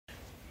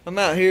I'm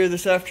out here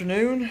this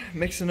afternoon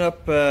mixing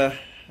up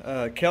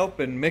kelp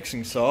and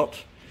mixing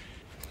salt.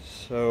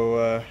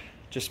 So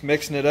just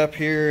mixing it up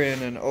here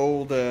in an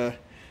old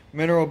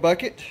mineral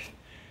bucket.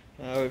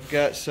 We've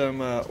got some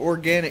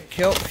organic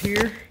kelp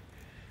here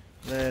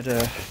that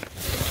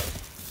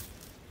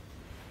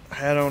I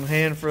had on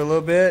hand for a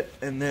little bit,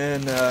 and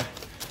then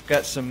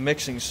got some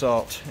mixing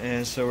salt,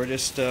 and so we're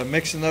just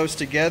mixing those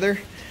together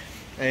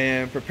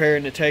and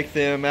preparing to take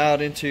them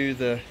out into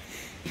the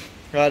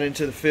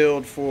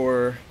field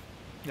for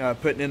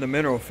putting in the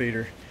mineral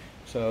feeder.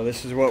 So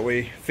this is what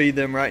we feed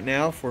them right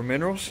now for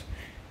minerals,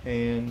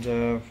 and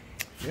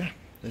yeah,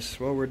 this is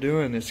what we're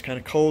doing. It's kind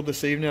of cold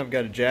this evening. I've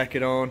got a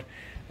jacket on.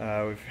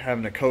 We're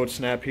having a cold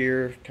snap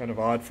here, kind of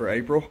odd for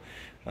April,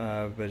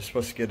 but it's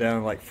supposed to get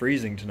down like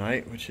freezing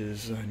tonight, which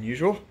is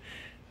unusual.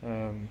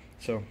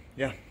 So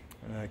yeah,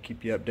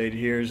 keep you updated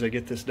here as I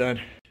get this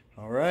done.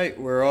 All right,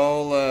 we're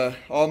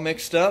all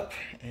mixed up.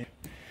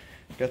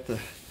 Got the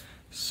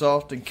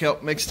salt and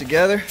kelp mixed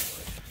together.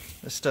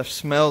 This stuff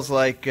smells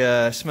like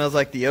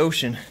the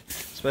ocean,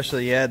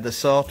 especially you add the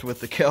salt with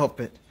the kelp.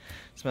 It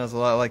smells a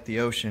lot like the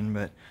ocean.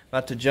 But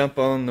about to jump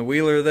on the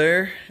wheeler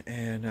there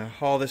and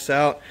haul this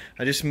out.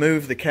 I just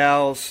moved the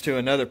cows to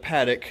another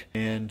paddock,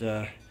 and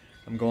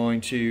I'm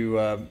going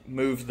to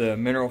move the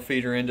mineral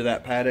feeder into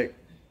that paddock,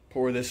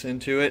 pour this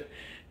into it,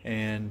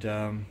 and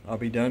I'll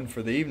be done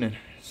for the evening.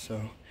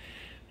 So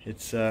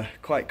it's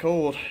quite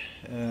cold.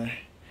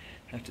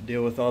 Have to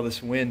deal with all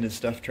this wind and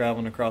stuff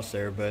traveling across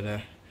there, but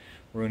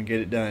we're going to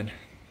get it done.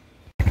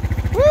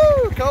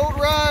 Woo! Cold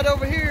ride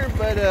over here,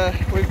 but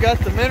we've got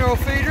the mineral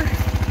feeder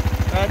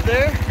right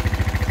there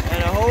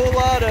and a whole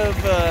lot of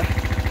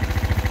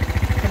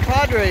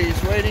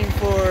compadres waiting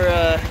for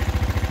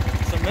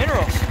some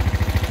minerals.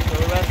 So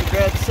we're about to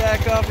grab the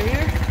sack off of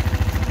here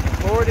and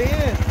pour it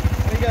in.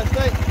 What do you guys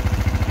think?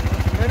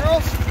 Want some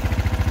minerals?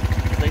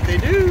 I think they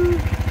do.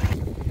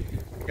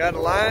 Got a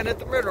line at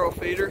the mineral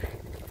feeder.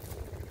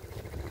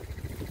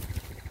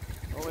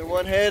 Only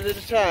one head at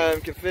a time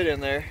can fit in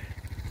there.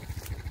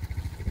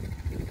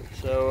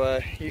 So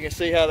you can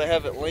see how they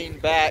have it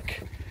leaned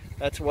back.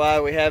 That's why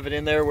we have it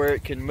in there where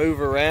it can move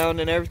around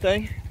and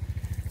everything.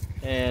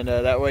 And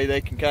that way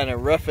they can kind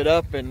of rough it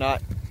up and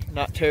not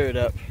tear it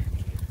up.